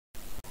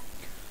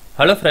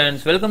Hello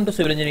friends, welcome to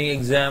civil engineering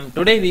exam.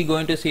 Today we are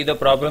going to see the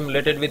problem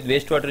related with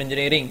wastewater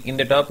engineering in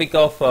the topic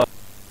of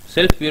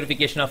self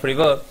purification of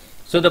river.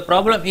 So the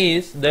problem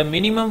is the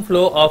minimum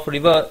flow of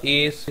river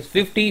is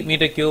 50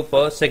 meter cube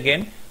per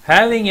second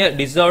having a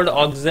dissolved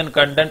oxygen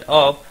content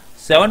of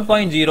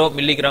 7.0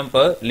 milligram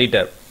per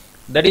liter,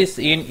 that is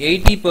in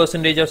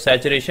 80% of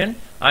saturation,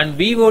 and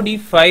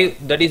BOD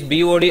 5, that is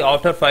BOD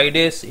after 5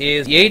 days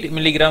is 8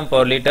 milligram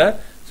per liter.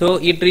 So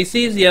it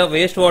receives a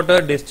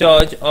wastewater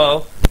discharge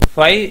of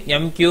 5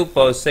 m cube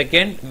per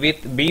second with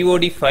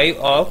BOD 5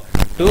 of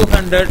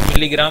 200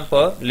 milligram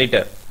per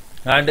liter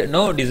and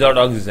no dissolved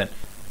oxygen.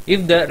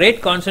 If the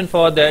rate constant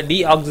for the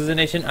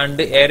deoxygenation and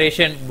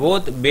aeration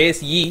both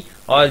base E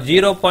are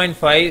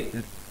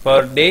 0.5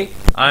 per day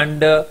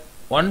and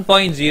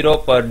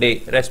 1.0 per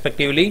day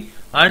respectively,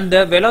 and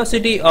the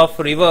velocity of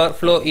river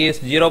flow is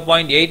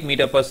 0.8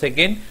 meter per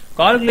second,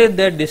 calculate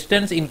the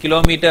distance in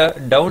kilometer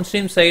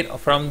downstream side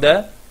from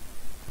the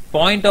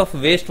point of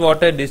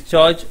wastewater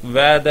discharge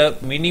where the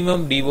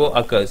minimum DO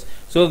occurs.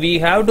 So we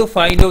have to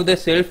find out the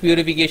self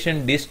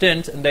purification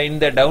distance in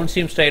the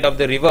downstream side of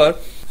the river.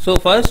 So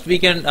first we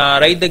can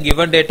write the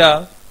given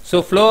data.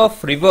 So flow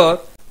of river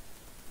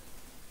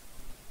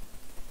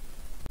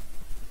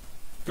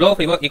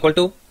equal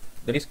to,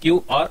 that is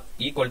QR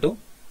equal to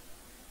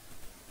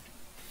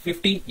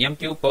 50 m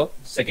cube per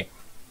second.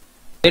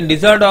 Then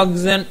dissolved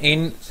oxygen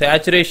in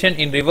saturation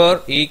in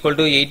river equal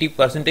to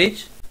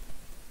 80%.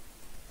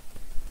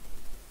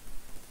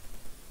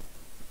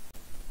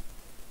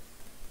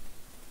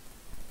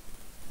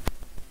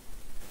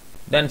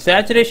 Then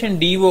saturation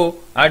DO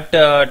at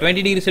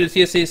 20 degrees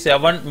Celsius is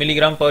 7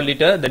 milligram per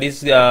liter, that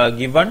is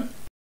given.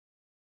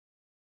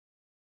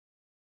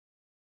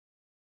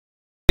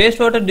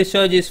 Wastewater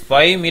discharge is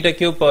 5 meter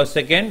cube per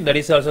second, that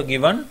is also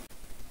given.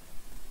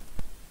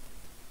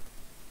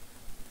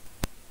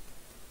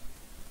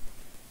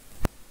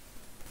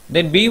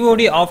 Then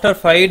BOD after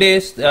 5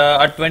 days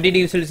at 20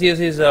 degrees Celsius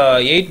is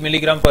 8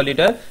 milligram per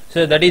liter,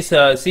 so that is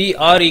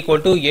CR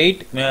equal to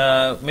 8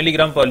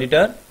 milligram per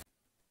liter.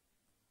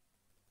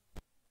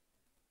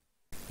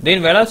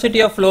 Then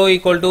velocity of flow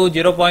equal to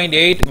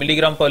 0.8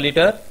 milligram per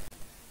liter.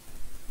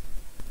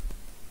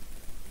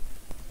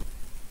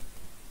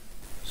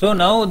 So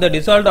now the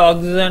dissolved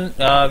oxygen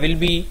will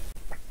be,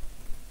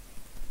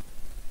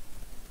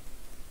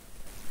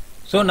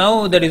 so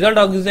now the dissolved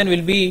oxygen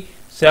will be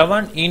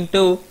 7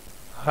 into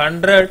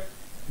 100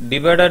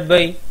 divided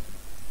by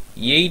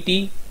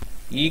 80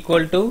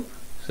 equal to,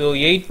 so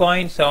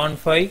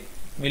 8.75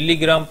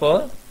 milligram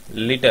per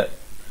liter.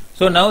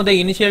 So now the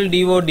initial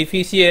DO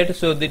deficient,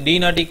 so the D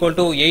naught equal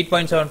to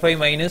 8.75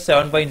 minus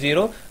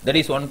 7.0, that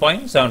is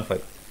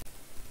 1.75.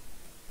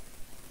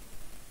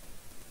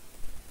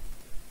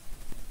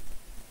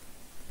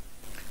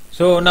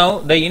 So now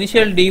the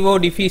initial DO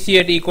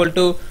deficient equal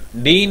to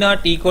D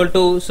naught equal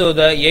to, so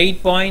the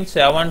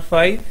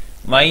 8.75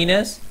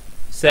 minus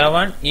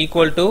 7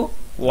 equal to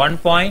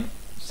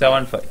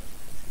 1.75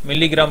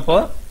 milligram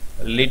per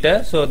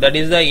liter. So that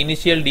is the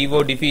initial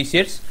DO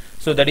deficits.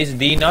 So that is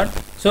D naught.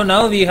 So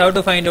now we have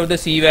to find out the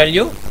C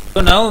value.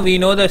 So now we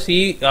know the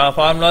C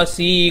formula,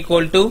 C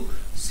equal to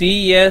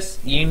CS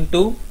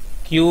into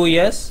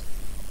QS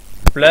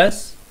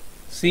plus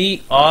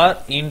CR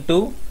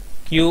into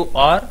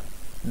QR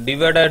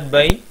divided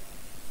by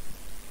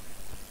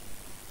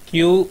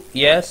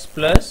QS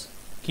plus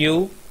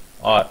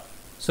QR.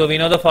 So we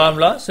know the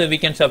formula, so we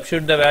can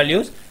substitute the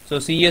values. So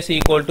CS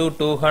equal to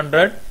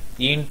 200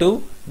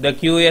 into the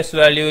QS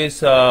value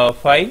is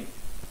 5,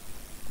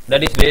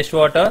 that is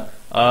wastewater,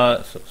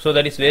 so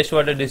that is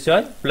wastewater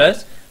discharge,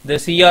 plus the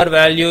CR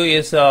value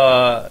is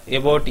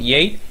about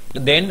 8,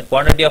 then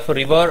quantity of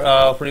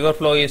river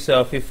flow is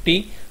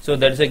 50, so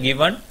that is a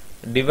given,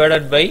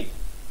 divided by,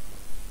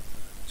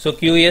 so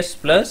QS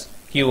plus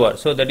QR,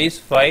 so that is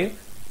 5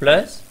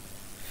 plus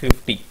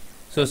 50.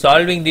 So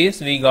solving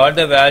this we got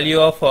the value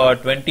of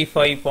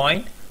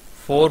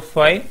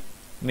 25.45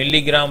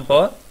 milligram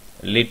per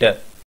liter.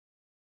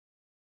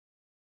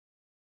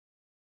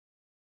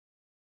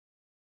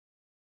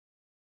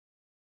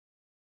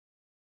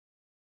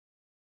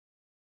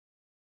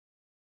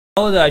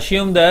 Now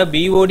assume the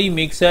BOD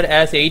mixer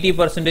as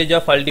 80%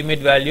 of ultimate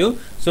value.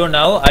 So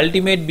now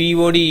ultimate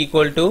BOD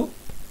equal to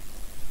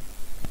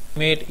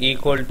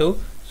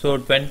so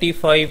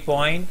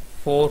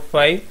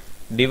 25.45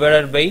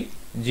 divided by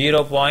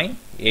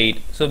 0.8.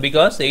 So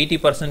because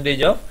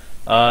 80% of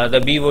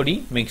the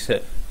BOD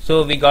mixer,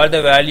 so we got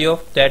the value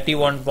of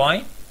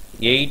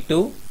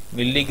 31.82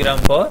 milligram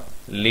per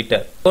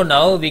liter. So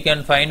now we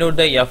can find out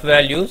the F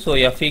value. So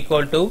F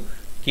equal to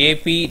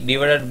Kp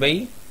divided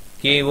by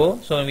KO,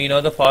 so we know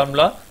the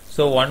formula,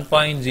 so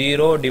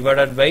 1.0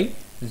 divided by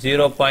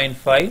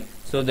 0.5,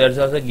 so that's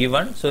also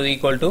given, so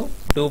equal to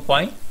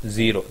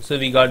 2.0, so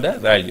we got the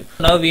value.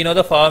 Now we know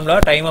the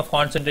formula, time of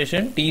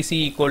concentration, Tc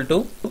equal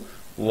to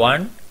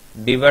 1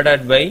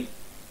 divided by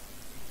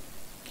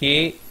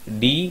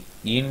Kd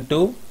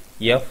into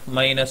F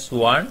minus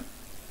 1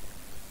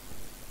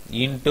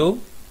 into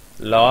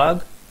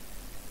log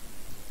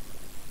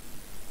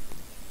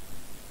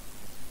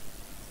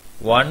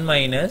 1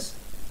 minus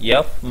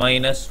F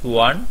minus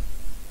 1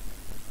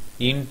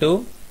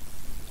 into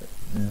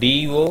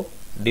dO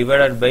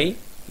divided by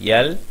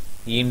L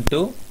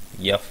into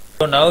F.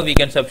 So now we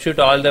can substitute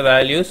all the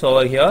values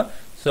over here.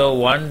 So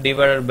 1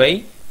 divided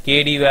by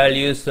KD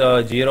value is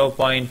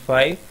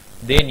 0.5,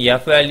 then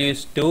F value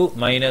is 2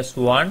 minus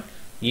 1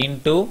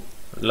 into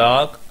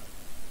log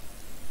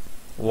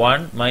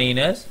 1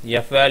 minus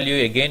F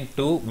value again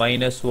 2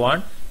 minus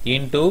 1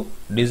 into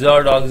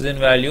dissolved oxygen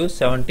value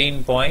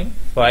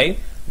 17.5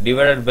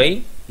 divided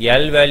by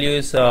L value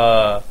is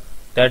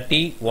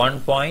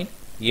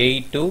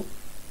 31.82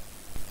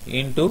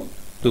 into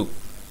 2.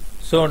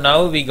 So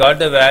now we got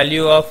the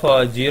value of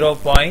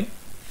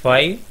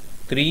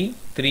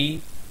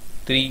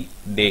 0.5333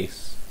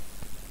 days.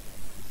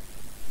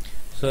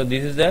 So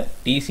this is the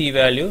TC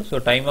value, so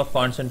time of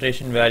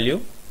concentration value.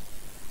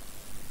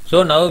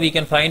 So now we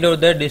can find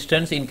out the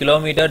distance in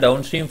kilometer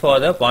downstream for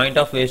the point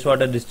of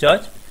wastewater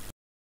discharge.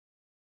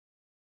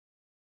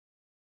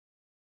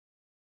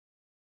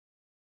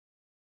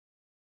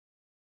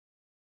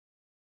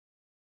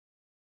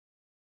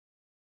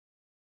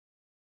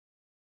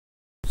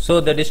 So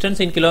the distance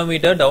in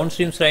kilometer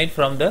downstream side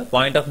from the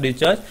point of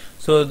discharge,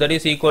 so that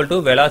is equal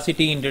to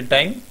velocity into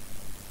time,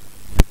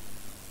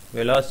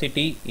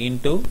 velocity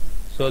into,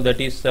 so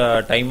that is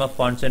time of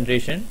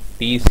concentration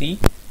TC.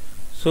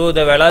 So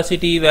the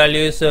velocity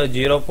value is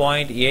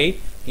 0.8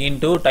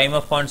 into time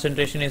of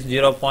concentration is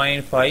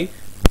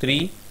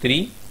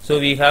 0.533. So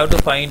we have to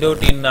find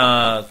out in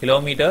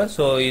kilometer,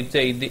 so it's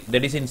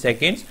that is in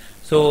seconds.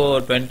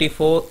 So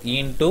 24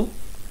 into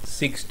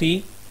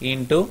 60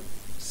 into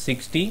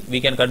 60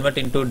 we can convert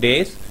into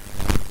days.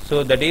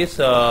 So that is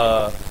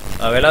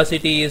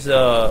velocity is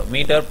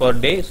meter per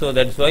day, so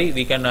that's why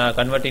we can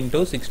convert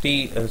into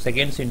 60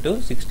 seconds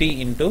into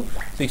 60 into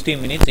 60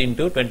 minutes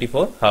into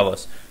 24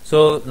 hours.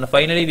 So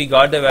finally we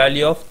got the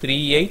value of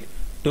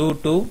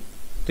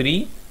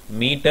 38223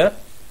 meter.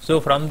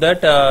 So from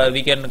that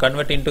we can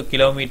convert into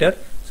kilometer,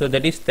 so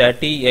that is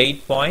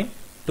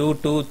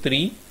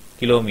 38.223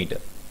 kilometer.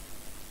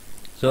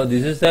 So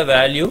this is the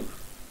value.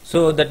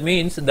 So that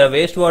means the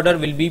wastewater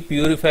will be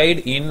purified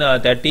in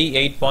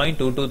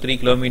 38.223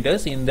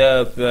 kilometers in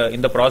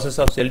the process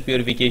of self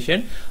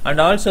purification, and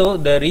also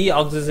the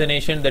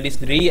reoxygenation, that is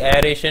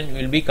re-aeration,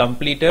 will be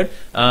completed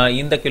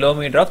in the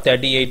kilometer of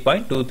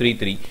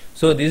 38.233.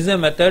 So this is a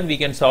method we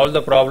can solve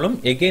the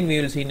problem. Again we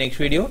will see next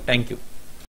video. Thank you.